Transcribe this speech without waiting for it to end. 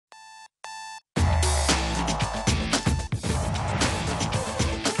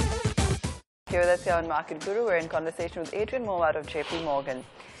Here with us here on Market Guru, we're in conversation with Adrian Mowat of JPMorgan.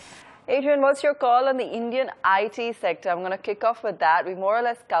 Adrian, what's your call on the Indian IT sector? I'm going to kick off with that. We more or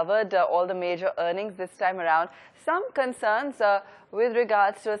less covered all the major earnings this time around. Some concerns with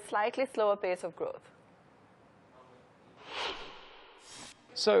regards to a slightly slower pace of growth.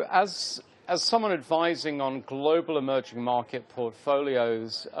 So as someone advising on global emerging market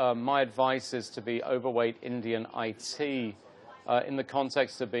portfolios, my advice is to be overweight Indian IT in the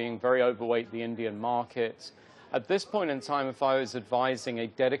context of being very overweight the Indian market. At this point in time, if I was advising a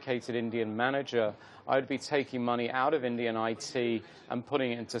dedicated Indian manager, I would be taking money out of Indian IT and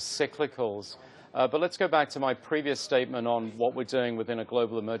putting it into cyclicals. But let's go back to my previous statement on what we're doing within a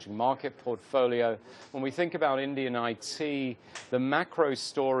global emerging market portfolio. When we think about Indian IT, the macro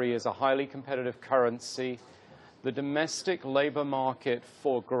story is a highly competitive currency. The domestic labor market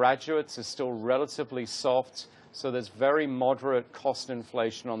for graduates is still relatively soft, so there's very moderate cost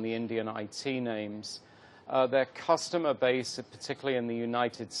inflation on the Indian IT names. Their customer base, particularly in the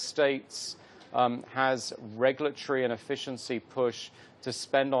United States, has regulatory and efficiency push to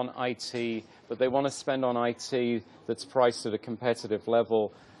spend on IT, but they want to spend on IT that's priced at a competitive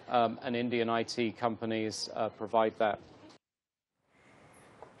level, and Indian IT companies provide that.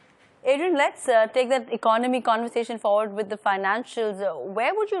 Adrian, let's take that economy conversation forward with the financials.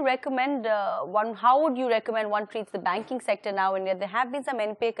 Where would you recommend how would you recommend one treats the banking sector now? And there have been some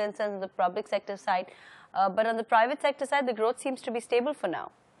NPA concerns on the public sector side, but on the private sector side, the growth seems to be stable for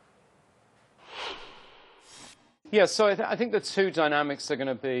now. Yeah, so I think the two dynamics are going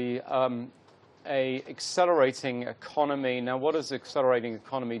to be a accelerating economy. Now, what does accelerating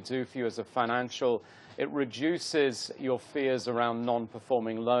economy do for you as a financial? It reduces your fears around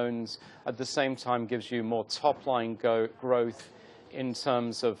non-performing loans, at the same time gives you more top-line growth in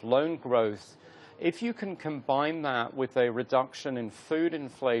terms of loan growth. If you can combine that with a reduction in food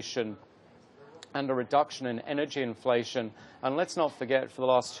inflation and a reduction in energy inflation, and let's not forget, for the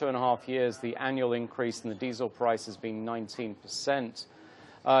last 2.5 years, the annual increase in the diesel price has been 19%.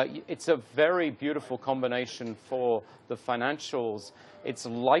 It's a very beautiful combination for the financials. It's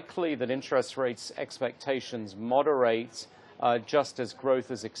likely that interest rates expectations moderate just as growth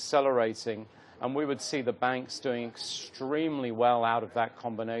is accelerating, and we would see the banks doing extremely well out of that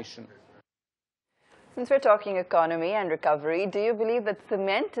combination. Since we're talking economy and recovery, do you believe that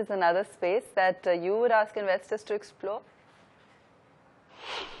cement is another space that you would ask investors to explore?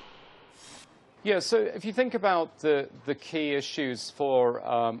 Yeah, so if you think about the key issues for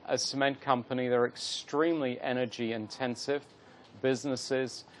a cement company, they're extremely energy intensive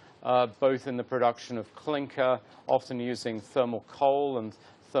businesses, both in the production of clinker, often using thermal coal, and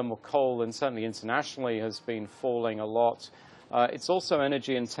certainly internationally has been falling a lot. It's also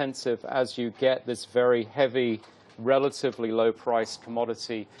energy intensive as you get this very heavy, relatively low price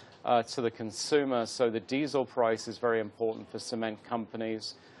commodity to the consumer. So the diesel price is very important for cement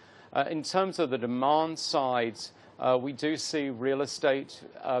companies. In terms of the demand side, we do see real estate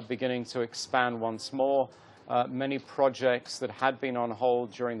beginning to expand once more. Many projects that had been on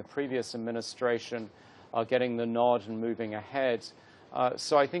hold during the previous administration are getting the nod and moving ahead.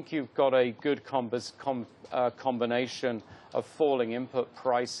 So I think you've got a good combination of falling input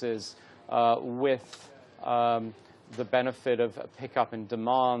prices with the benefit of a pickup in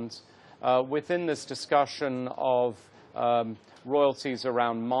demand. Within this discussion of royalties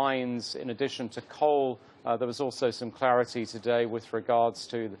around mines, in addition to coal, there was also some clarity today with regards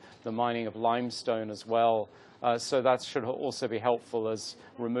to the mining of limestone as well. So that should also be helpful as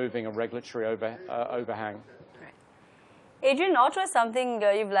removing a regulatory overhang. Adrian, auto is something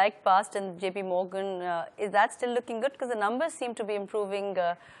you've liked past in JPMorgan. Is that still looking good? Because the numbers seem to be improving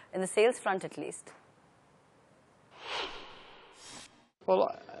in the sales front at least.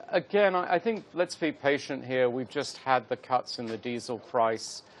 Well, again, I think let's be patient here. We've just had the cuts in the diesel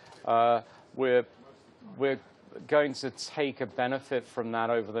price. We're going to take a benefit from that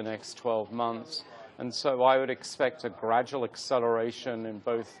over the next 12 months. And so I would expect a gradual acceleration in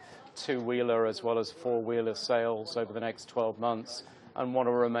both two-wheeler as well as four-wheeler sales over the next 12 months, and want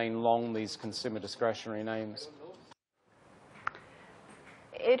to remain long these consumer discretionary names.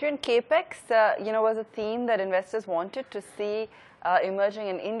 Adrian, CAPEX, was a theme that investors wanted to see emerging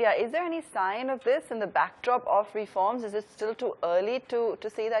in India. Is there any sign of this in the backdrop of reforms? Is it still too early to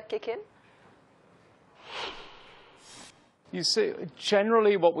see that kick in? You see,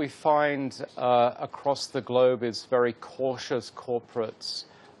 generally what we find across the globe is very cautious corporates.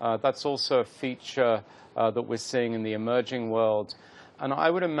 That's also a feature that we're seeing in the emerging world. And I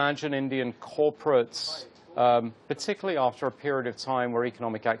would imagine Indian corporates, particularly after a period of time where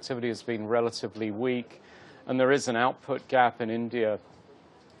economic activity has been relatively weak, and there is an output gap in India,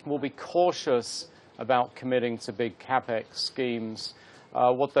 will be cautious about committing to big capex schemes.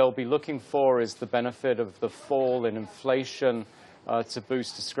 What they'll be looking for is the benefit of the fall in inflation to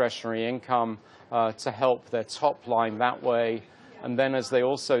boost discretionary income, to help their top line that way. And then as they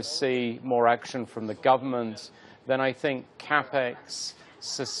also see more action from the government, then I think capex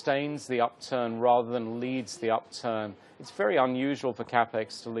sustains the upturn rather than leads the upturn. It's very unusual for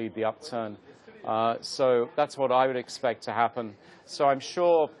capex to lead the upturn. So that's what I would expect to happen. So I'm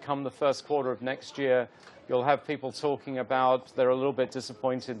sure come the first quarter of next year, you'll have people talking about they're a little bit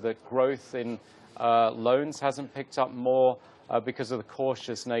disappointed that growth in loans hasn't picked up more because of the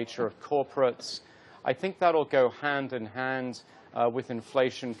cautious nature of corporates. I think that'll go hand in hand with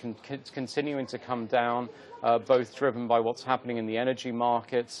inflation continuing to come down, both driven by what's happening in the energy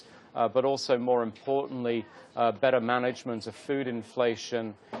markets, but also more importantly, better management of food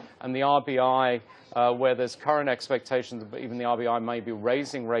inflation. And the RBI, where there's current expectations that even the RBI may be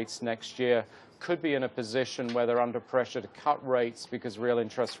raising rates next year, could be in a position where they're under pressure to cut rates because real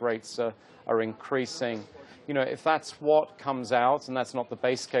interest rates are increasing. You know, if that's what comes out, and that's not the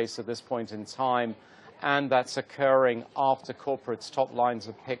base case at this point in time, and that's occurring after corporates' top lines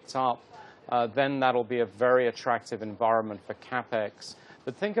have picked up, then that'll be a very attractive environment for capex.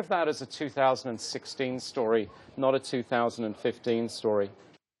 But think of that as a 2016 story, not a 2015 story.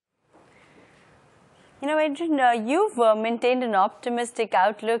 You know, Adrian, you've maintained an optimistic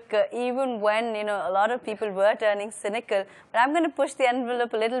outlook even when, a lot of people were turning cynical. But I'm going to push the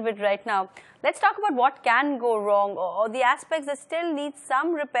envelope a little bit right now. Let's talk about what can go wrong or the aspects that still need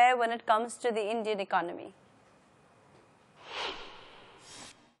some repair when it comes to the Indian economy.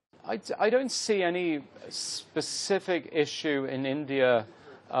 I don't see any specific issue in India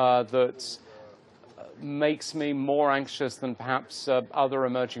that makes me more anxious than perhaps other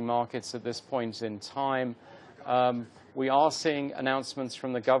emerging markets at this point in time. We are seeing announcements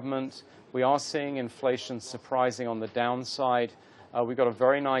from the government. We are seeing inflation surprising on the downside. We've got a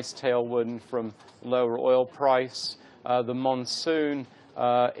very nice tailwind from lower oil price. The monsoon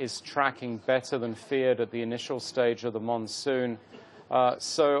is tracking better than feared at the initial stage of the monsoon.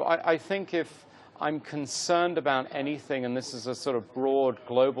 So I think if I'm concerned about anything, and this is a sort of broad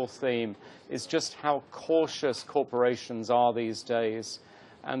global theme, is just how cautious corporations are these days,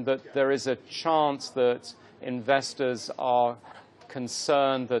 and that there is a chance that investors are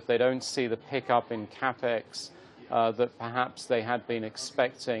concerned that they don't see the pickup in capex that perhaps they had been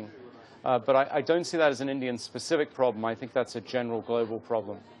expecting. But I don't see that as an Indian-specific problem. I think that's a general global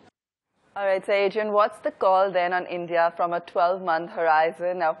problem. All right, so Adrian, what's the call then on India from a 12-month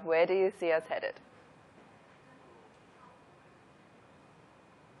horizon? Now, where do you see us headed?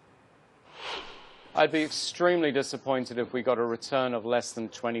 I'd be extremely disappointed if we got a return of less than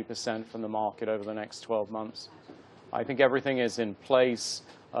 20% from the market over the next 12 months. I think everything is in place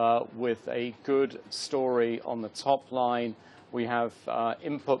with a good story on the top line. We have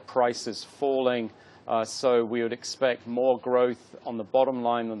input prices falling, so we would expect more growth on the bottom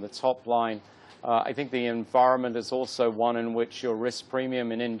line than the top line. I think the environment is also one in which your risk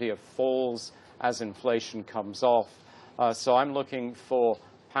premium in India falls as inflation comes off. So I'm looking for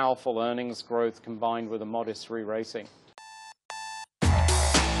powerful earnings growth combined with a modest re-rating.